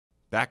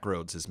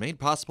Backroads is made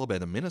possible by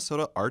the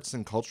Minnesota Arts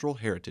and Cultural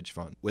Heritage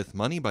Fund, with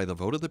money by the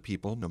vote of the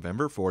people,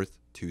 November 4th,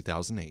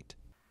 2008.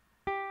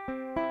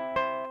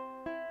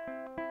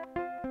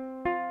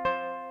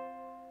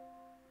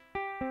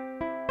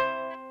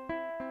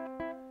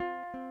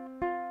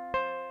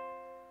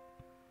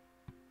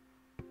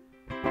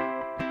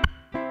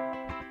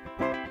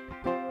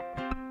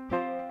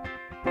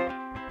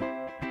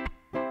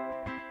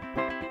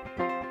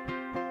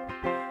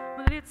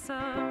 It's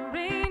a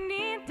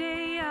rainy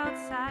day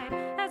outside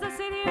as I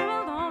sit here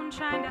alone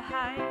trying to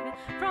hide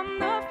from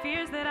the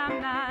fears that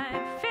I'm not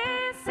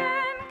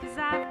facing, 'cause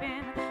I've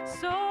been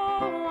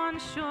so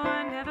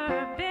unsure,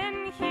 never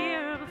been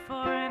here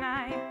before, and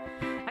I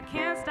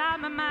can't stop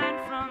my mind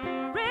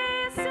from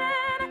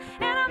racing.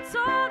 And I'm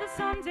told that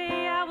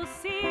someday I will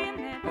see, and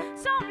that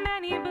so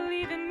many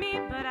believe in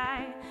me, but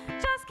I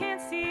just can't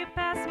see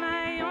past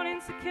my own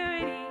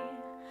insecurity.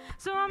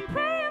 So I'm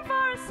praying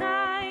for a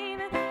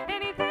sign,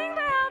 anything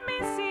to help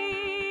me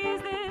see.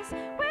 Is this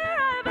where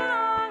I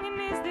belong, and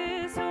is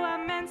this who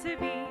I'm meant to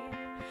be?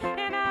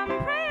 And I'm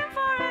praying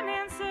for an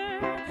answer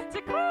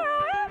to clear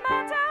away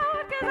my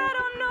doubt, 'cause I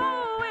don't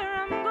know where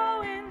I'm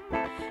going,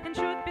 and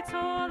truth be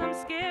told, I'm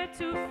scared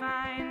to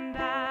find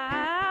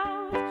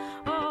out.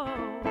 Oh,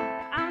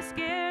 I'm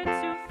scared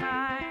to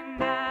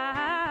find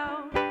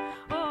out.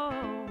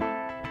 Oh,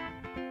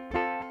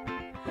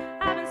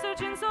 I've been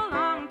searching so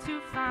long to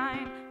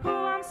find who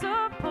I'm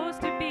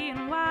supposed to be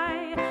and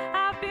why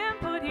I've been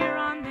put here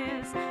on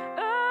this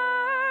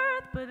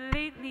earth. But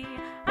lately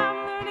I'm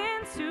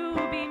learning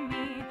to be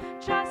me,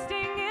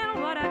 trusting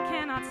in what I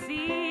cannot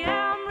see.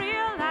 I'm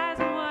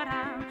realizing what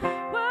I'm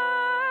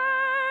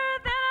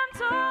worth, and I'm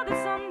told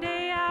that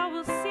someday I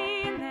will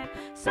see, and that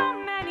so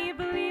many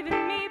believe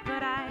in me,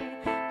 but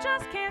I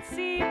just can't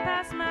see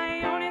past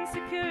my own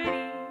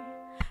insecurity.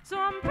 So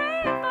I'm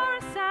praying for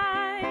a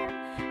sign,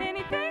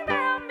 anything to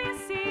help me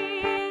see.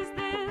 Is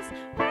this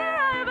where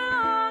I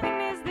belong,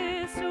 and is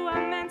this who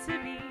I'm meant to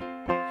be?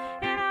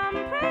 And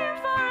I'm praying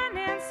for an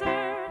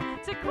answer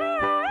to clear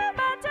away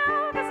my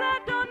doubt, 'cause I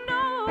don't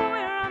know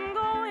where I'm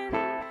going,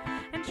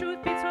 and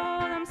truth be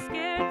told, I'm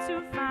scared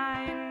to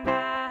find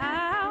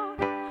out.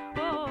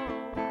 Oh,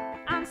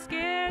 I'm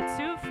scared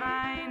to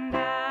find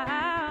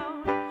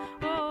out.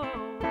 Oh,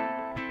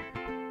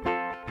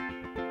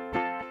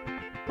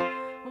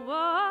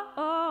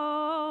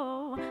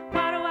 whoa,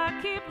 why do I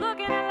keep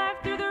looking at life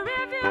through the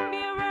rearview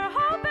mirror,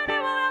 hoping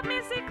it will help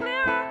me see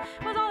clearer?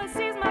 With all it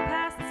sees my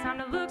past, it's time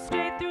to look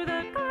straight through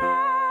the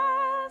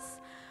glass.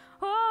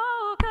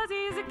 Oh, 'cause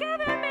he's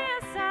giving me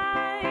a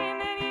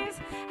sign, and he's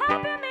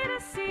helping me to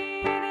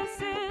see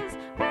this is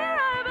where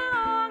I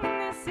belong,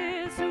 and this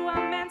is who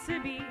I'm meant to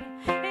be.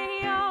 And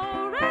he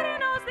already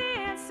knows the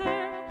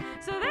answer,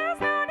 so there's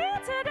no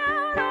need to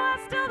doubt. Oh, I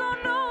still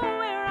don't know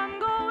where I'm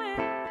going,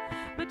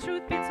 but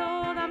truth be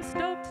told, I'm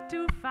stoked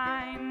to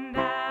find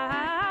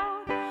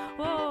out.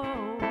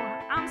 Oh,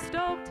 I'm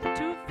stoked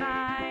to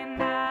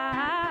find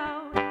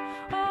out.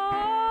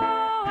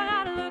 Oh, I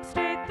gotta look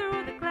straight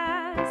through the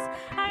glass.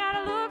 I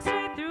gotta look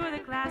straight through the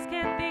glass.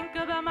 Can't think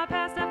about my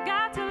past, I've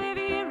got to live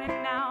here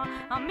and now.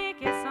 I'll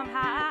make it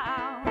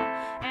somehow,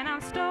 and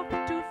I'm stoked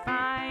to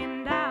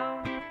find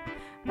out.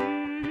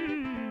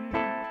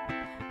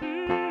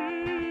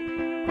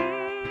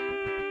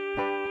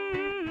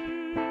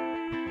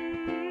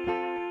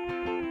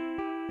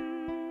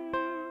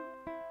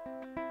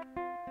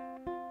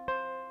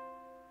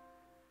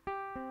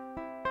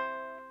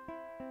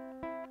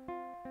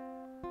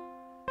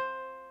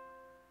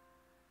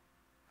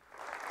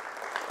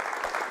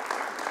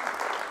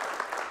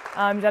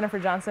 I'm Jennifer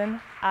Johnson.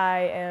 I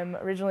am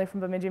originally from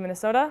Bemidji,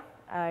 Minnesota.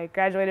 I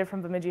graduated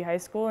from Bemidji High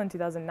School in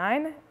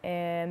 2009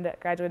 and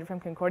graduated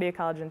from Concordia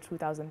College in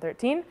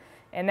 2013.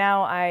 And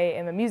now I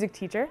am a music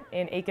teacher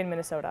in Aiken,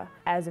 Minnesota.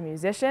 As a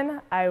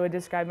musician, I would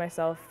describe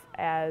myself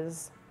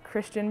as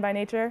Christian by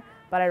nature,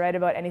 but I write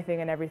about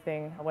anything and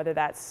everything, whether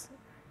that's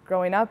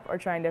growing up or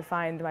trying to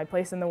find my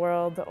place in the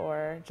world,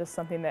 or just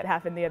something that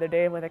happened the other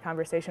day with a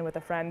conversation with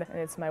a friend. And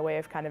it's my way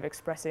of kind of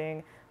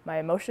expressing my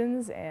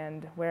emotions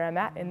and where I'm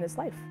at in this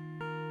life.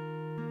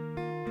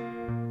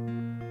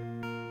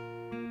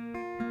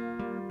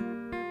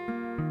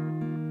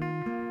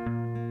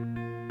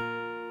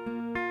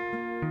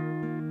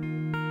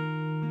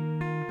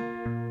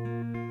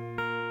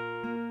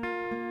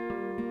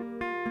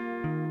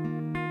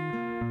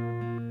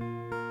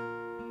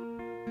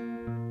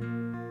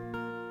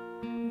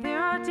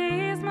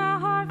 Days my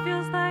heart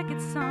feels like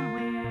it's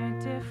somewhere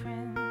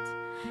different,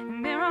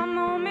 and there are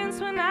moments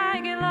when I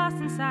get lost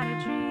inside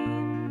a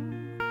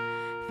dream.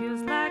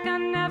 Feels like I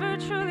never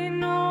truly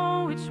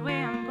know which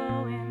way I'm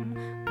going,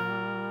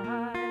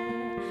 but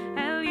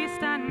at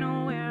least I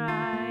know where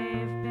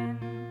I've been.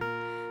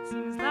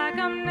 Seems like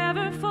I'm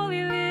never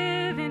fully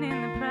living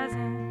in the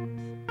present.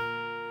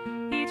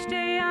 Each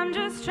day I'm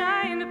just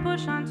trying to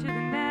push on to the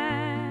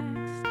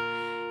next.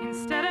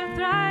 Instead of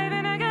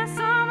thriving, I guess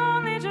I'm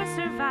only just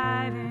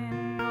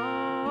surviving.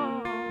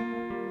 Oh,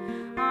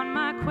 on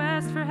my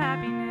quest for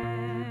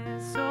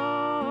happiness.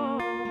 Oh,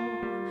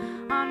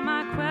 on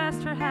my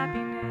quest for happiness.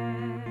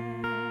 happiness.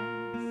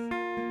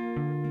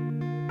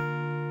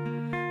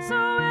 So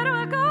where do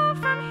I go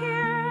from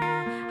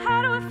here?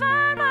 How do I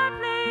find my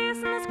place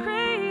in this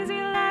crazy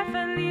life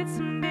I lead?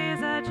 Some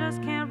days I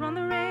just can't run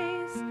the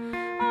race.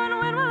 Oh, and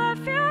when will I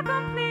feel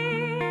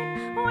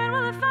complete? When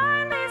will I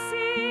finally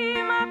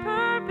see my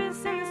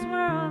purpose in this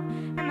world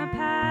and the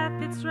path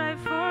that's right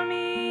for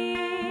me?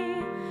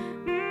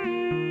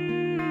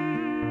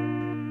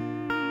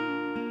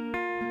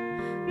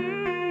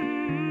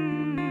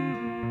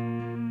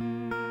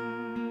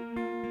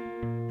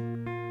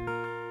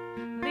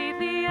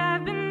 Lately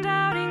I've been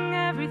doubting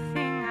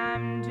everything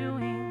I'm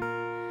doing,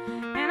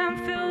 and I'm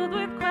filled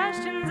with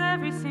questions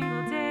every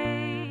single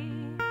day.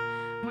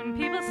 When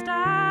people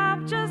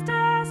stop just to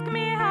ask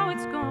me how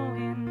it's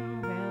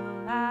going,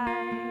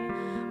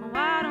 well,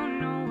 I don't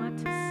know what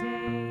to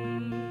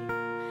say.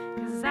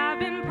 'Cause I've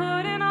been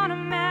putting on a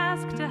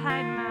mask to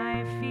hide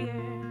my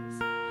fears,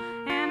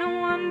 and I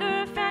wonder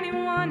if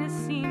anyone has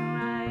seen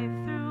right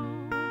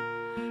through.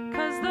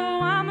 'Cause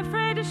though I'm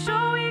afraid to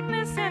show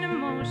weakness and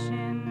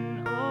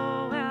emotion,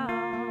 oh well,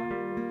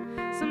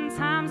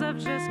 sometimes I've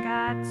just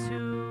got to.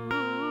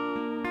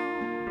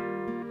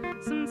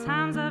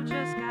 Sometimes I've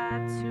just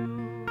got to.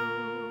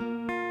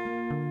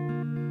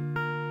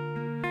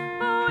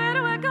 Oh, where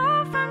do I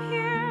go from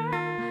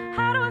here?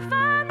 How do I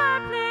find my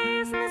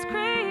place in this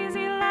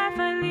crazy life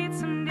I lead?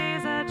 Some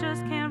days I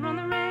just can't run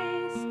the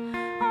race.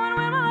 Oh, and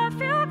when will I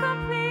feel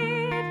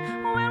complete?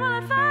 When will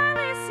I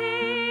finally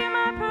see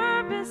my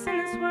purpose in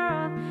this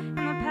world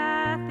and the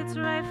path that's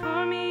right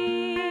for me?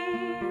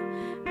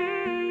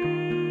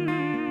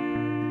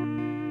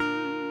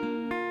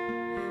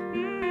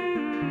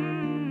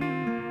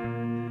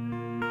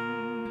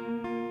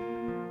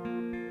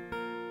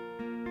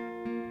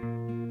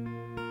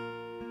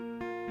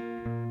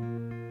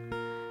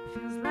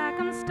 Feels like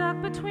I'm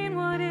stuck between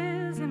what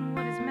is and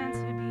what is meant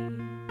to be.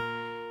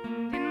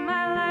 And in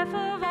my life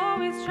I've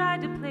always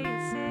tried to play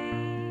it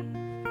safe.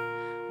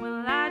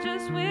 Well, I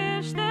just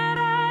wish that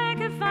I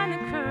could find the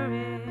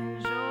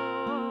courage,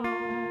 oh,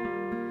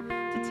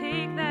 to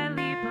take that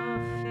leap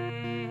of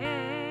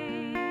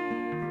faith.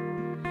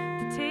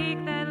 To take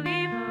that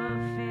leap of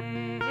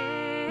faith.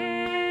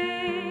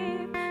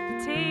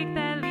 To take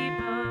that leap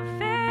of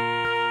faith.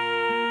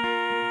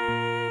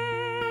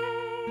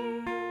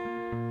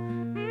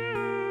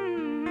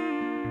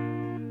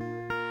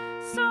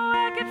 So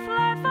I could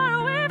fly far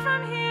away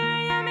from here.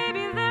 Yeah,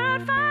 maybe there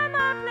I'd find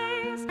my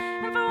place.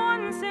 And for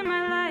once in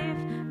my life,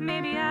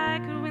 maybe I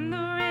could win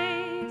the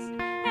race.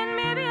 And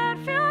maybe I'd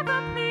feel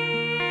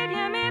complete.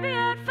 Yeah, maybe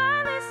I'd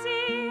finally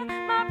see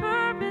my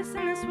purpose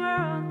in this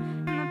world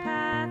and the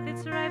path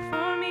that's right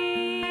for me.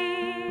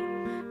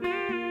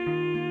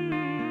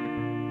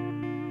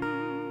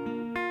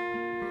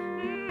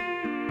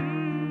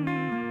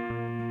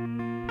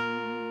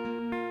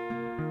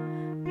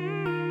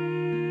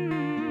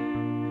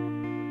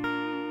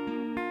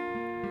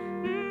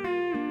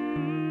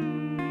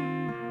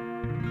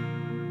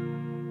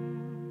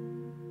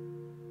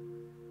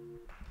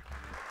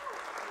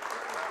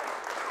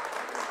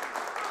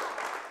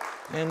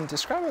 And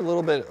describe a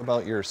little bit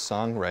about your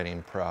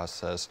songwriting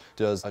process.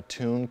 Does a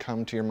tune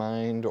come to your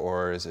mind,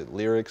 or is it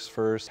lyrics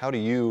first? How do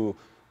you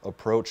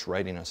approach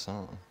writing a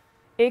song?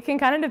 It can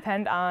kind of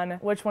depend on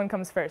which one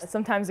comes first.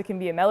 Sometimes it can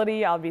be a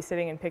melody. I'll be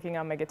sitting and picking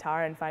on my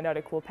guitar and find out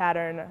a cool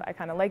pattern I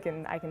kind of like,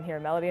 and I can hear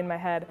a melody in my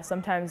head.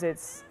 Sometimes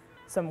it's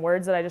some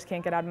words that I just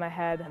can't get out of my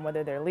head,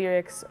 whether they're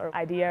lyrics or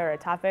idea or a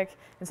topic.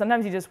 And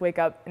sometimes you just wake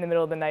up in the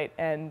middle of the night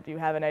and you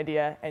have an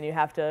idea and you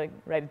have to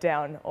write it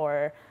down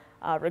or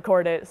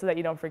record it so that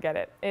you don't forget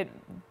it. It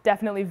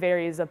definitely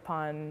varies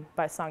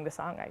by song to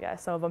song, I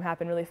guess. Some of them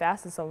happen really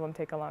fast and some of them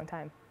take a long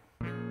time.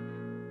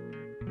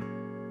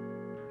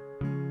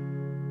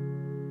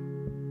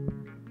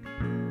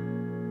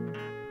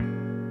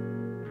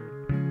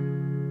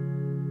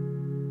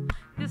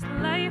 This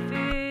life is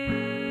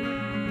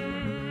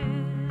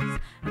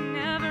a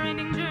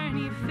never-ending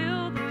journey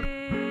filled with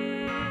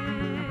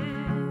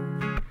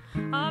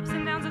ups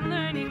and downs and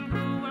learning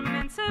who we're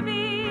meant to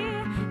be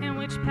and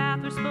which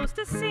path we're supposed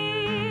to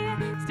see.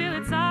 Still,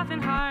 it's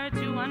often hard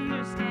to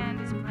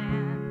understand his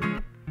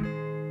plan.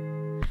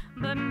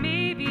 But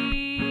maybe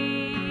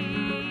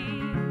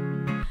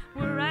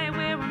we're right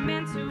where we're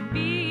meant to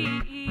be.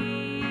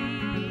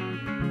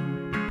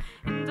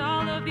 And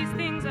all of these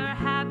things are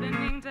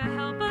happening to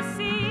help us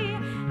see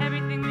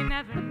everything we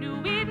never knew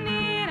we'd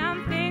need.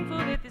 I'm thankful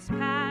that this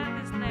path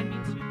has led me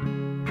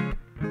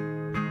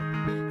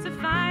to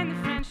find the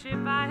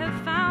friendship I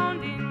have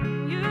found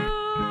in you.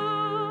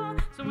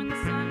 So when the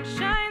sun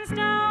shines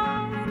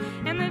down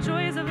and the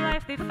joys of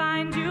life they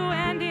find you,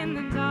 and in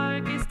the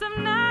darkest of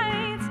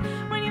nights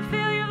when you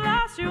feel you've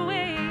lost your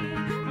way,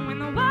 and when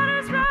the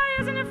waters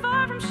rise and you're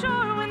far from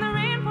shore, when the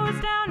rain pours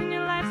down and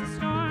your life's a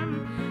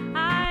storm,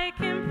 I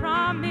can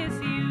promise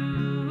you,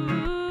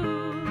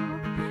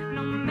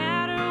 no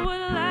matter what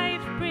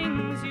life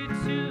brings you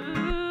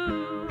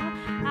to,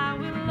 I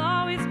will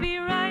always be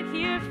right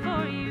here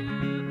for you.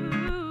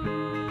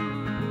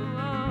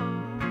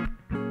 Oh.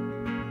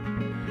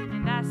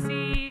 And I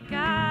see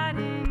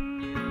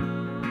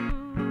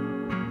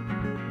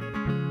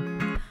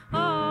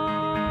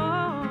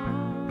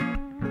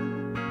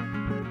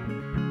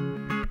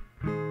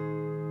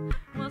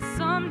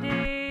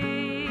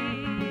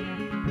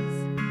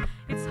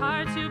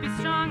hard to be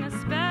strong,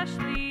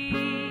 especially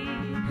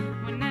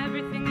when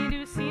everything you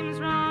do seems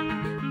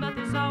wrong. But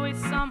there's always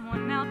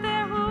someone out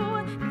there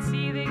who can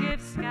see the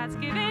gifts God's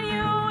given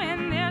you,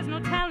 and there's no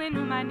telling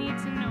who might need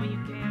to know you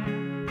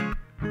care.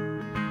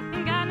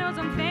 And God knows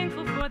I'm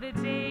thankful for the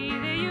day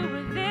that you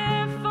were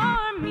there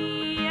for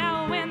me.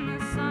 Out when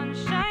the sun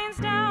shines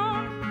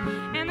down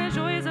and the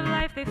joys of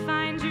life they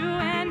find you,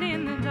 and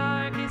in the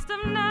darkest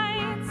of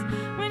nights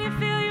when you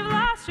feel you've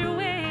lost your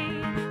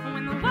way,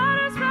 when the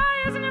waters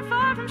rise and you're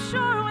far from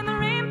shore, when the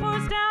rain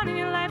pours down and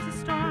your life's a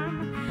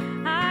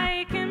storm,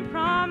 I can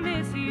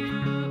promise you,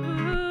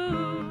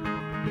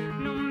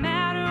 no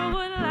matter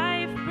what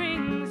life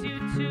brings you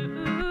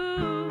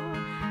to,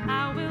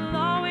 I will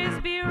always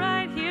be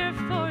right here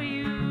for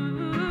you.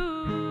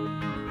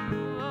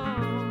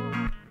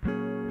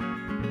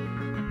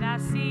 And I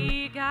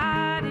see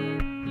God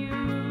in you.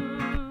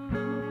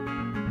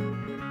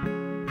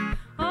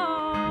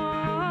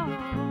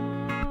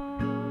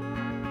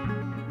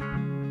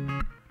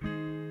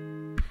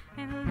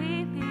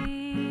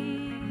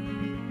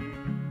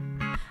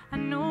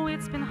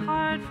 It's been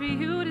hard for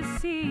you to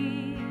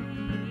see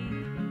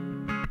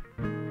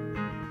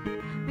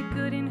the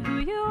good in who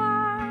you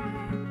are,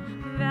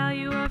 the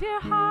value of your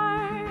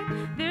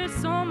heart. There's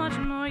so much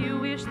more you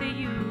wish that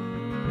you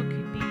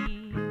could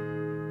be,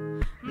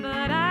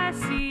 but I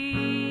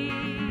see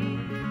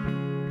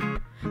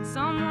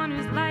someone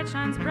whose light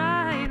shines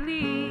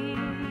brightly.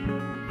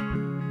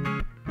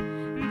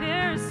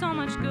 There's so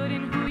much good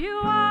in who you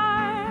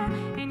are,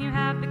 and you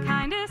have the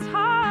kindest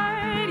heart.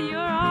 You're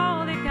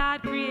all that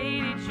God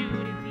created you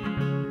to be,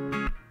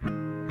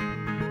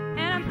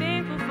 and I'm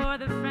thankful for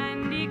the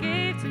friend He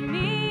gave to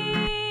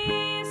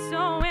me.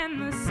 So when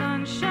the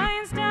sun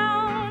shines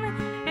down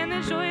and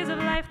the joys of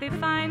life they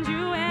find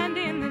you, and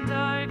in the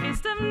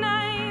darkest of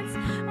nights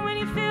when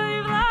you feel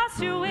you've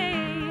lost your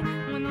way,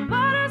 when the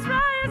waters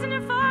rise and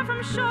you're far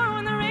from shore,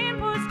 when the rain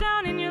pours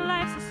down and your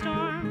life's a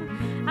storm,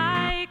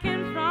 I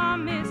can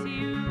promise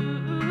you,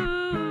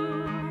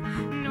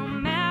 no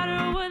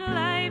matter what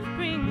life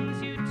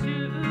brings you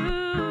to,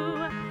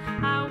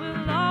 I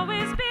will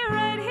always be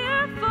right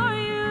here for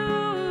you.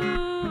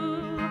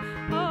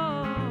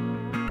 Oh,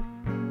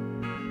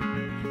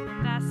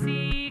 and I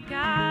see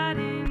God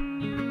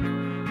in you.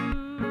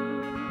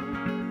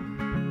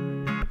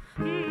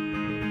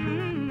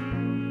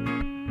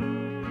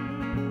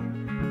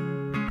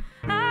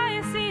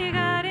 I see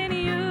God in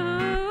you.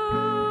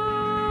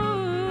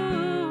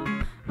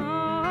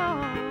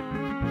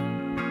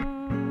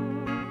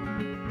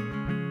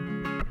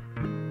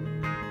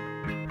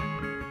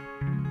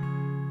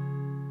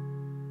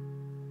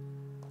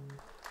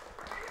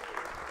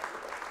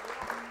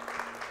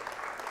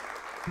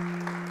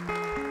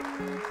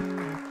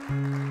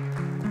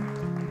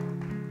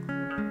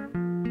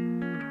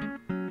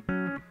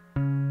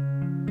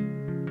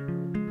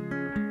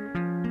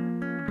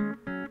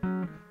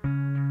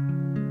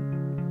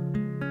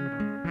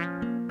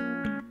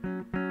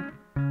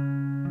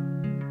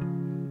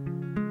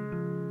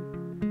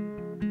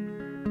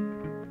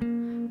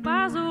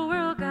 Why's the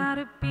world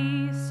gotta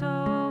be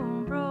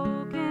so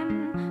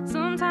broken?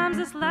 Sometimes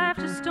this life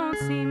just don't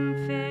seem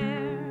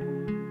fair.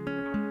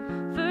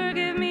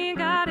 Forgive me,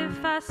 God,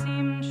 if I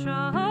seem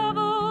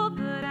troubled,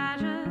 but I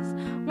just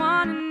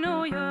wanna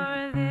know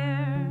you're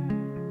there.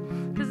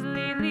 'Cause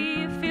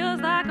lately it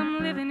feels like I'm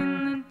living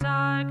in the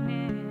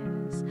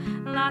darkness,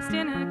 lost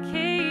in a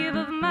cave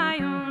of my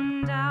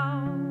own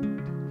doubt.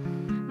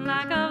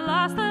 Like I've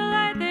lost the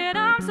light that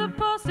I'm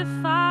supposed to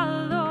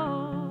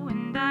follow,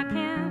 and I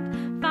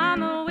can't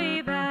find the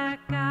way back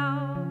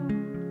out.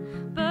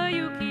 But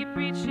you keep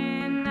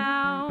reaching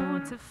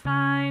out to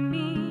find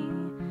me,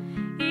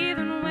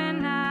 even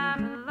when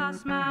I've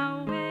lost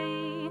my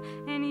way.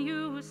 And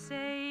you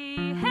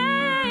say,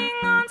 hang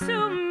on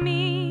to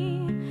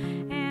me,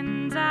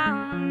 and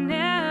I'll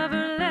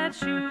never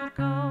let you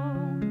go.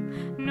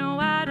 No,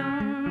 I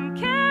don't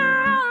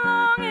care how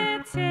long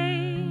it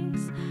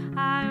takes,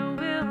 I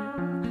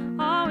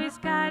will always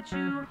guide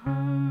you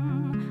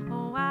home.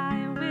 Oh,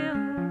 I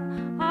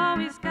will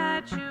always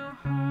guide you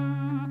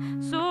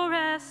home. So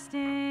rest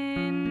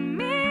in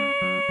me.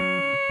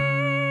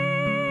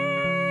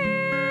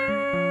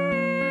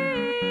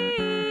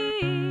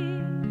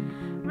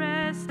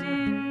 Rest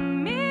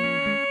in me.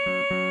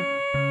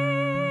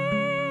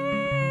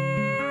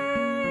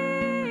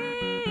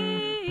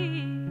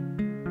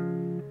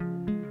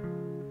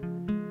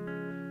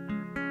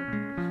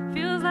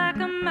 Feels like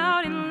I'm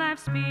out in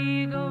life's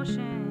big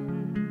ocean,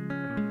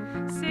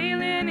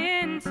 sailing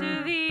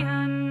into the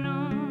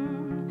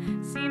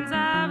unknown. Seems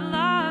I've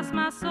lost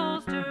my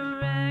soul's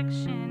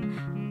direction,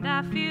 and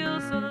I feel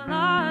so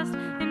lost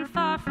and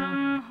far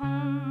from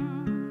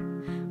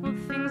home. Well,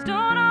 things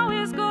don't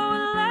always go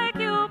like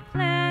you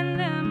planned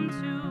them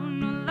to.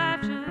 No,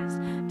 life just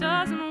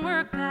doesn't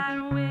work that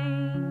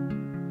way.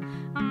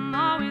 I'm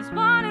always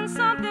wanting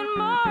something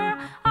more,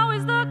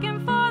 always looking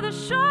for the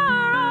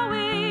shore,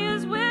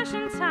 always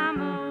wishing time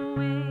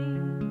away.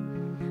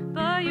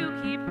 But you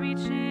keep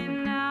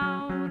reaching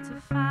out to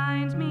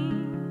find me,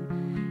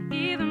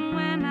 even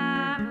when I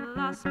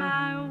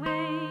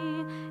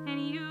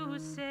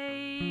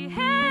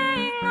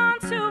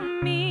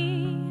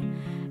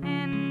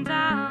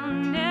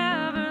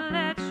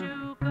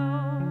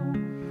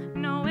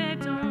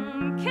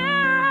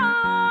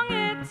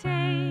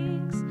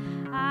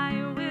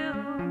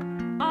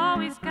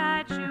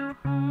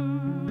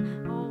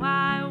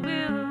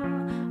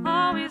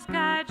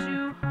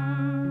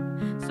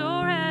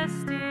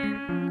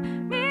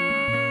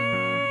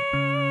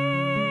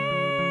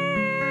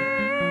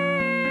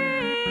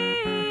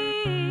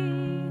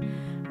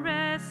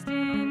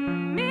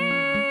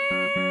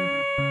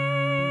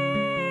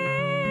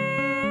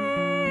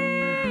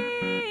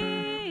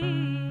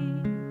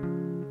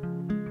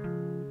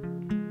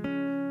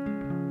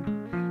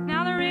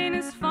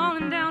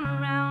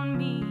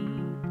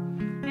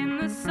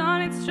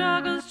sun, it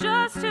struggles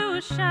just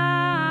to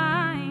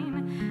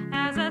shine.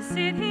 As I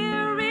sit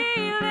here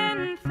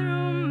reeling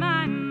through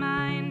my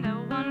mind, I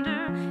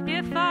wonder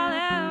if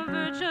I'll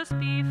ever just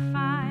be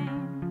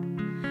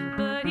fine.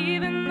 But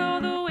even though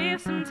the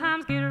waves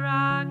sometimes get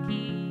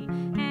rocky,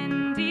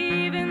 and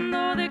even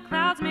though the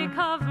clouds may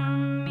cover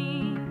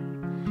me,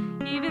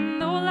 even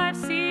though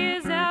life's sea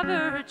is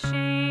ever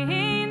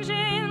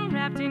changing,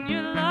 wrapped in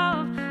your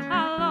love,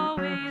 I'll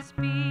always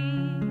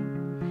be.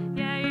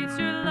 Yeah, it's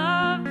your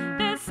love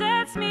that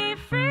sets me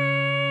free.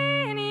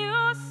 And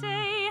you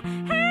say,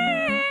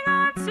 hang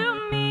on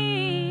to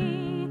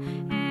me,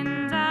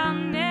 and I'll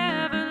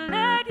never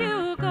let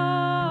you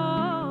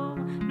go.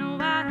 No,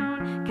 I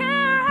don't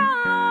care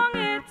how long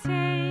it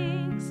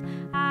takes,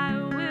 I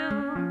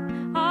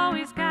will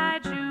always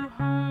guide you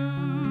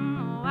home.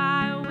 Oh,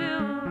 I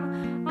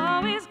will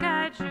always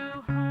guide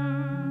you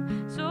home.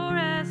 So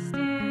rest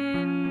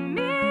in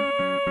me.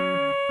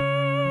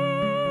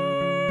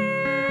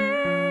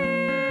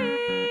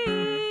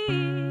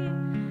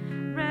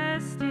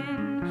 Rest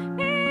in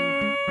me.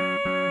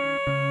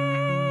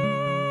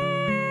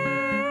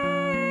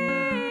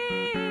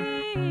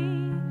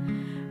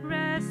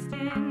 Rest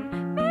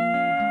in me.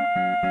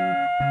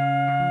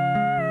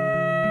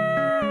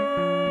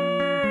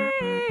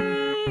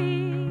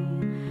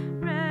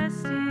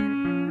 Rest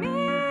in me.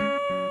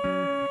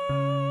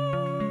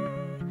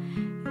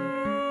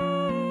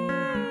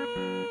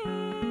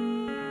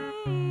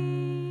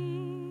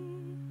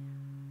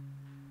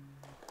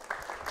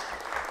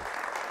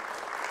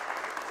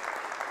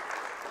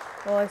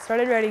 Well, I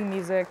started writing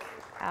music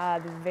at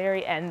the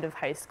very end of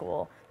high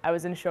school. I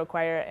was in show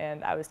choir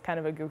and I was kind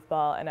of a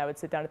goofball, and I would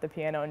sit down at the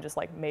piano and just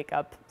like make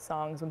up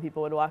songs when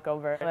people would walk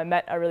over. And I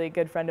met a really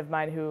good friend of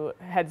mine who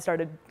had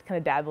started kind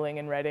of dabbling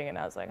in writing, and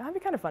I was like, oh, it'd be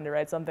kind of fun to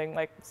write something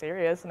like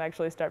serious and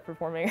actually start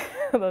performing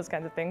those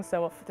kinds of things.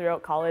 So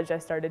throughout college, I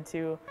started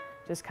to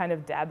just kind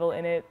of dabble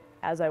in it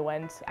as I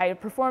went. I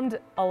performed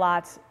a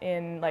lot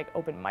in like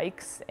open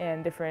mics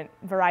and different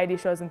variety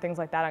shows and things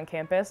like that on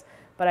campus,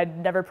 but I'd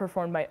never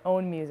performed my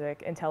own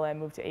music until I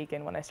moved to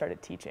Aiken when I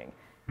started teaching.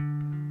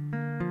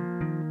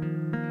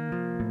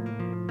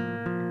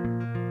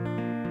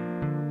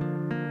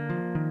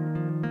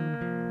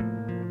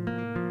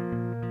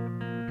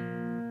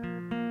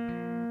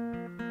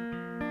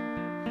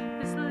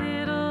 This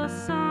little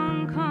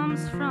song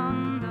comes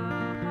from the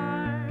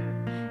heart,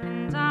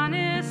 and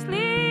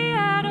honestly,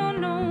 I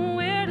don't know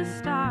where to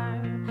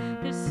start.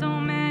 There's so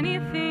many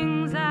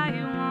things I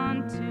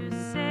want to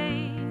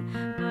say,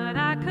 but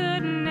I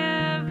could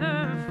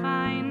never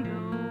find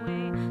a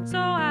way. So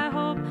I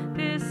hope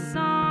this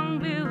song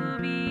will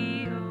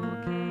be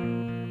okay.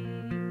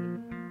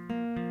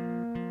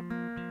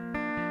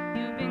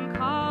 You've been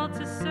called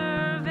to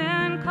serve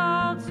and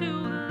called to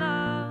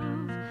love,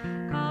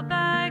 called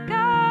by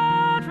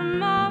God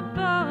from up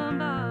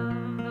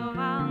above. Though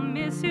I'll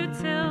miss you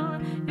till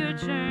your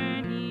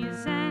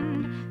journey's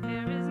end,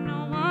 there is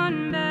no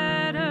one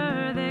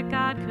better that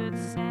God could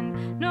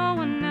send, no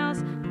one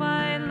else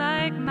quite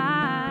like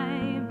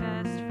my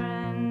best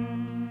friend.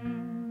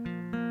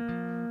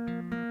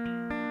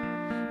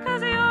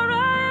 'Cause you're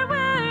right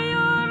where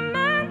you're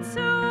meant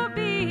to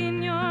be,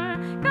 and you're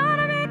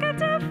gonna make a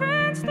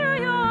difference through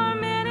your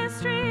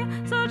ministry.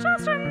 So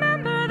just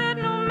remember that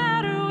no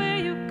matter where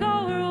you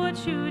go or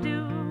what you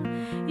do,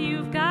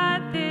 you've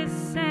got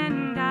this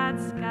and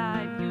God's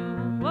got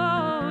you.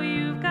 Oh,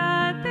 you've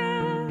got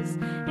this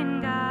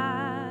and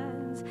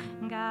God's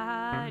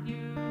got you.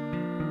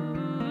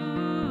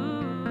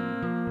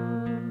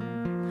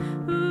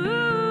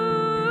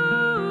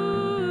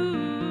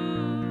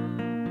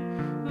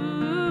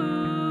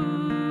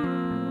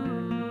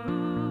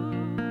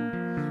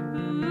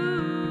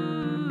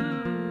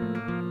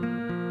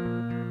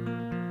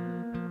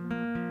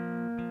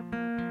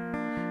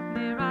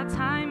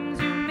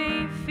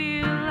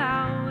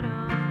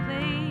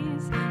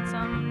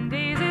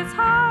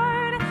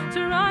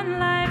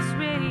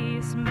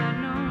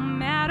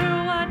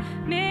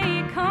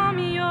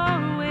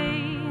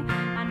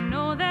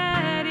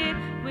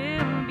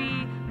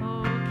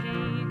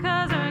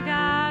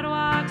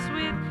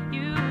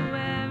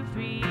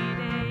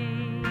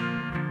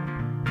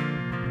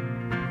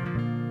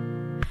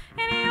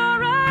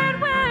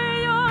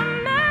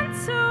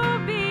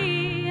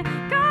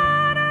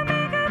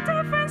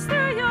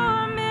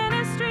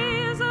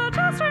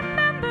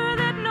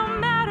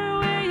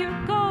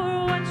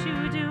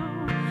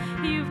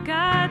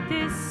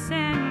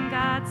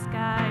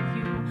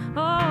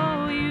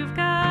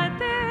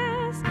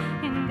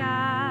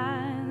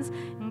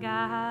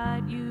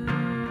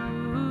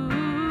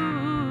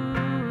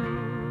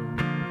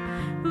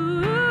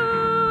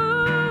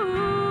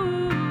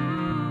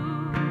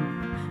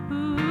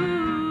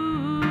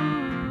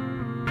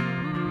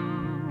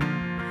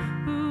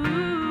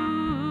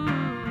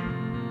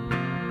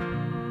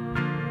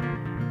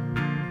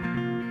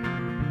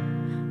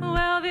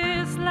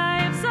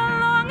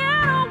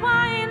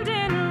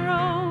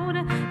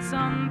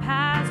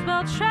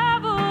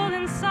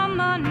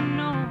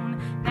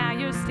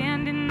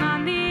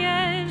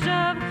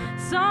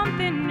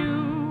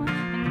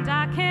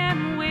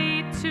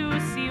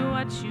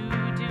 what you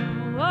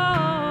do,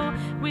 oh,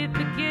 with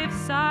the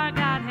gifts our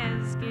God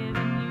has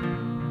given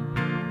you.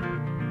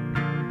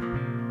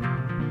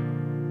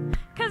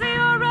 'Cause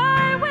you're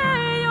right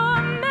where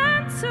you're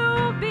meant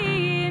to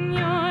be, and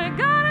you're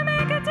gonna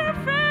make a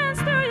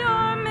difference through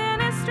your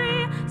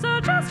ministry. So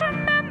just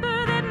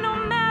remember that no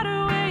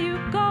matter where you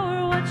go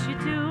or what you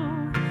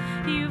do,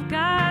 you've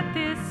got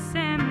this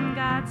and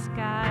God's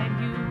got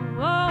you.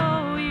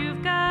 Oh,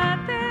 you've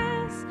got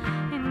this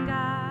and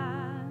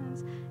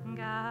God's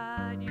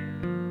got you.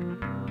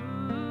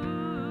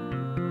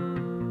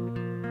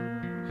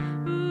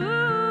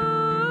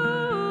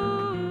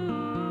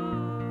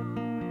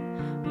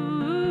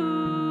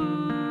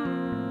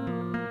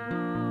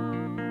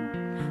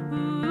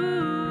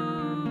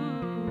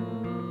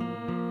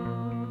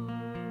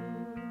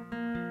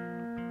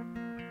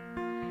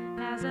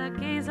 As I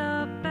gaze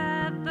up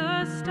at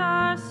the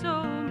stars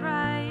so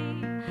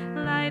bright,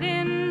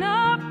 lighting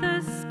up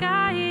the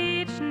sky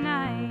each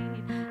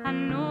night, I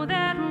know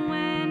that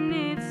when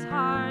it's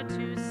hard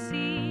to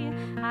see,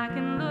 I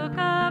can look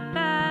up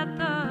at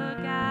the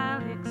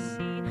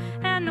galaxy,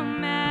 and no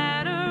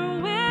matter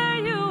where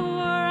you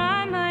or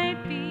I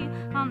might be,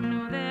 I'll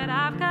know that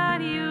I've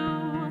got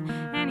you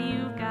and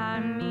you've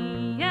got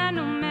me. And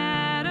no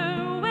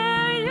matter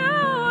where you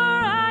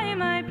or I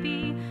might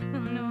be,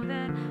 we'll know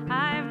that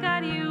I've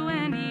got you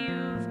and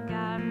you've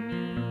got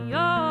me.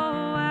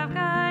 Oh, I've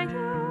got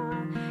you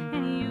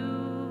and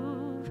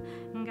you've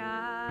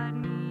got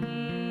me.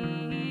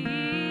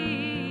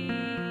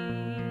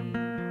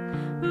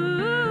 Ooh,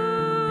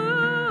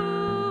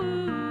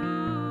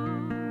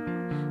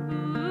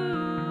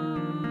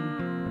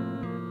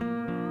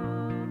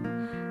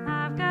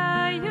 I've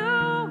got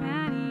you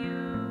and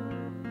you've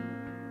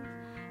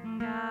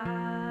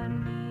got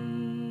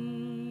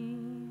me.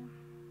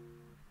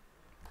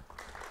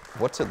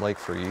 What's it like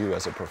for you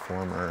as a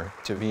performer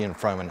to be in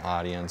front of an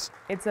audience?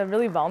 It's a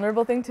really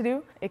vulnerable thing to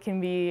do. It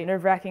can be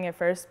nerve-wracking at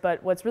first,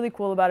 but what's really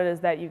cool about it is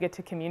that you get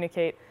to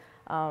communicate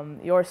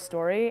your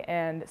story,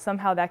 and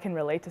somehow that can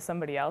relate to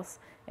somebody else.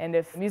 And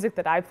if music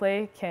that I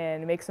play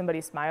can make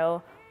somebody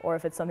smile, or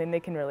if it's something they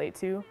can relate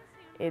to,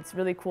 it's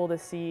really cool to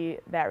see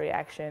that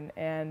reaction.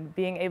 And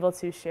being able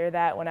to share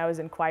that when I was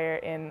in choir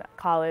in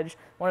college,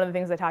 one of the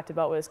things I talked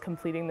about was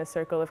completing the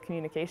circle of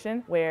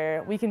communication,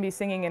 where we can be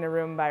singing in a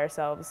room by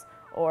ourselves,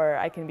 or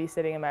I can be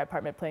sitting in my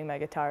apartment playing my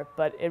guitar,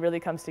 but it really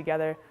comes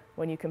together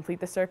when you complete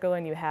the circle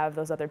and you have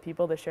those other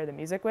people to share the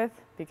music with,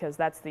 because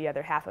that's the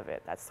other half of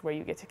it. That's where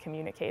you get to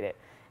communicate it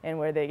and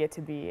where they get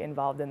to be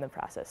involved in the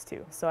process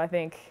too. So I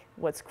think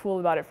what's cool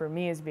about it for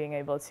me is being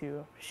able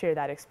to share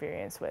that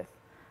experience with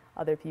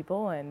other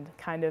people and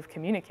kind of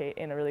communicate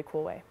in a really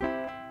cool way.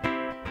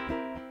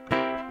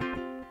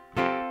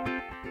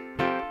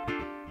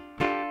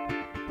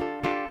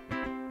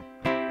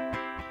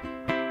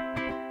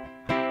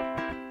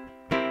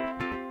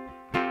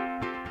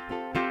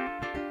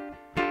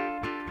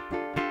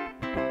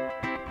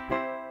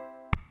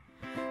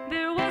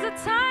 There was a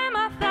time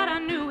I thought I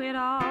knew it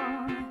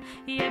all,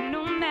 yet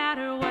no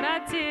matter what I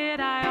did,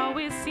 I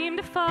always seemed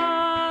to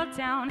fall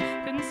down.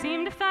 Couldn't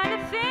seem to find a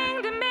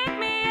thing to make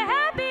me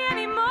happy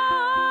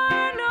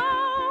anymore,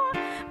 no.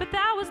 But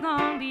that was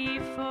long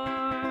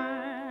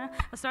before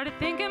I started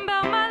thinking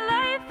about my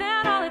life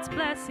and all its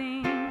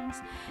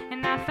blessings,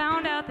 and I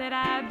found out that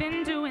I've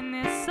been doing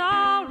this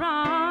all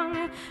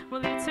wrong.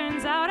 Well, it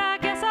turns out I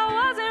guess I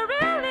wasn't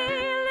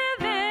really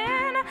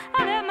living.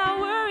 I let my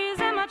worries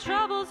and my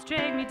troubles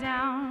drag me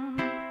down.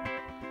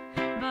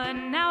 But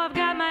now I've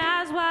got my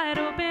eyes wide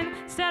open.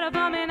 Instead of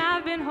bumming,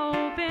 I've been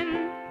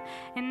hoping.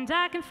 And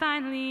I can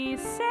finally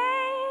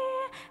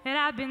say that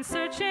I've been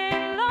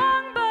searching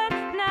long, but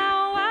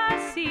now I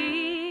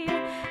see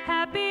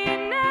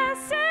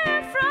happiness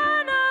in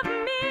front of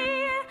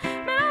me.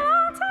 Been a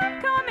long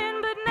time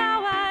coming, but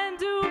now I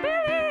do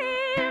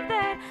believe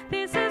that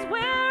this is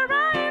where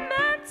I'm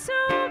meant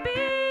to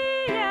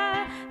be.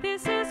 Yeah,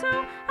 this is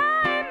who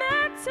I'm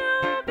meant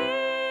to be.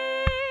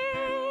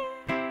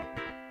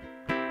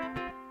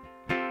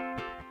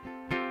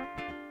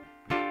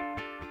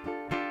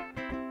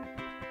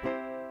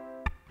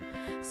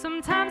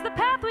 Sometimes the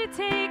path we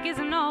take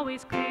isn't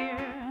always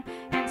clear,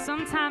 and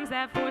sometimes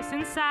that voice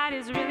inside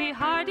is really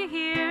hard to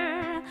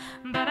hear.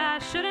 But I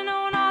should have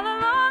known all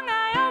along,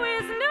 I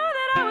always knew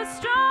that I was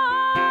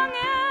strong,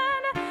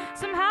 and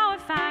somehow I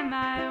find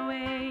my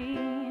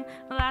way.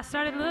 Well, I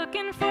started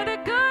looking for the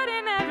good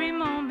in every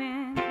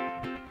moment,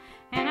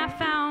 and I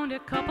found a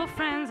couple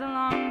friends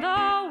along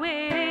the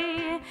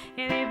way.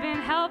 Yeah, they've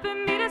been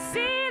helping me to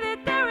see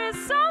that there is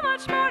so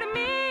much more to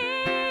me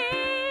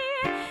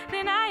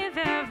than I have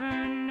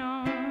ever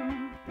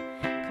known.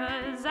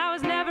 'Cause I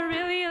was never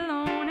really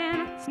alone,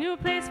 and this new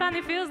place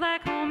finally feels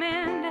like home,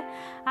 and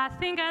I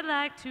think I'd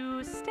like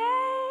to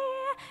stay,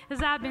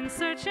 'cause I've been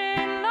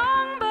searching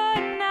long, but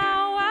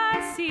now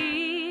I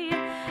see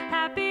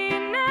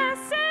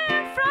happiness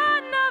in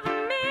front of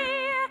me.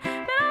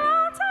 Been a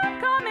long time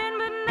coming,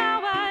 but now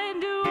I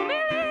do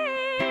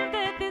believe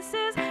that this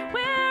is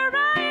where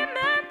I'm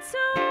meant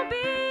to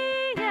be.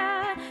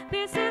 Yeah,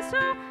 this is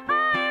who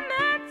I'm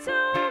meant to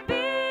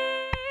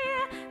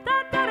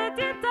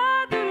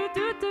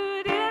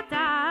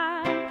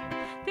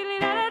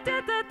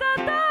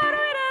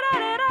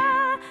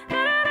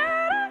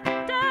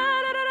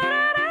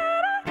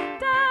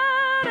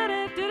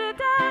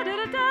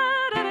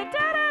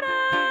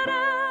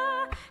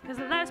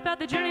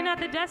at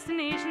the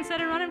destination.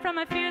 Instead of running from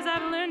my fears,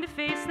 I've learned to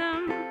face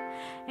them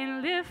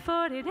and live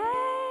for today.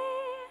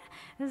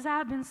 As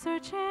I've been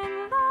searching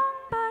long,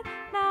 but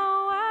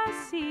now I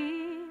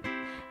see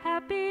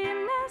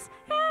happiness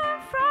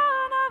in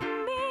front of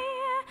me.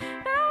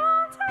 Been a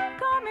long time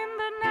coming,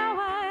 but now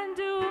I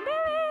do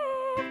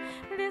believe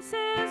this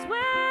is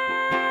where,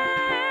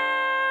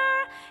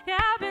 yeah,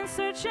 I've been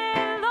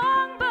searching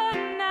long, but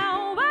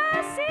now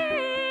I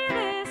see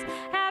this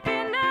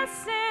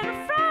happiness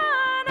in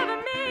front of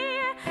me.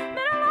 Been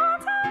a long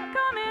time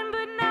coming,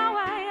 but now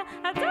I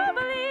do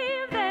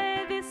believe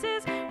that this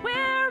is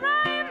where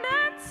I'm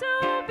meant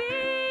to be.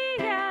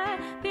 Yeah,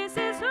 this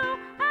is who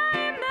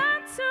I'm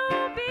meant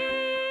to be.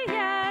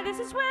 Yeah, this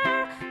is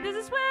where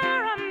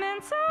I'm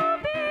meant to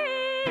be.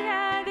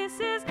 Yeah, this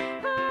is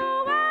who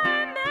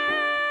I'm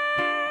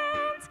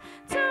meant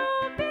to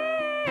be.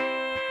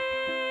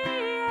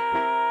 Yeah.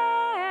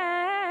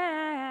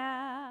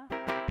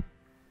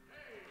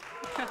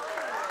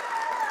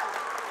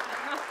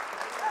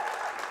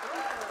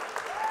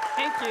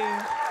 Thank you.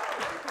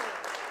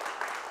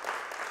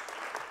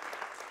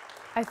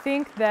 I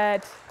think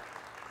that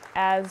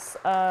as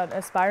an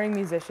aspiring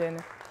musician,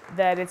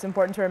 that it's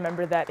important to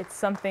remember that it's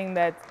something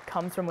that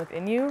comes from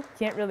within you. You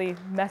can't really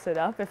mess it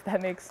up, if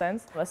that makes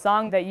sense. A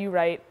song that you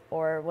write,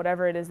 or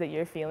whatever it is that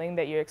you're feeling,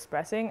 that you're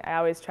expressing, I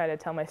always try to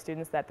tell my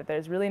students that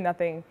there's really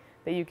nothing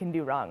that you can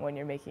do wrong when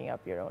you're making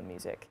up your own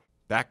music.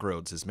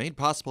 Backroads is made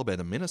possible by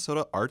the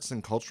Minnesota Arts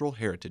and Cultural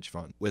Heritage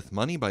Fund, with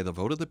money by the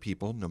vote of the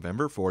people,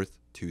 November 4th,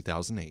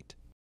 2008.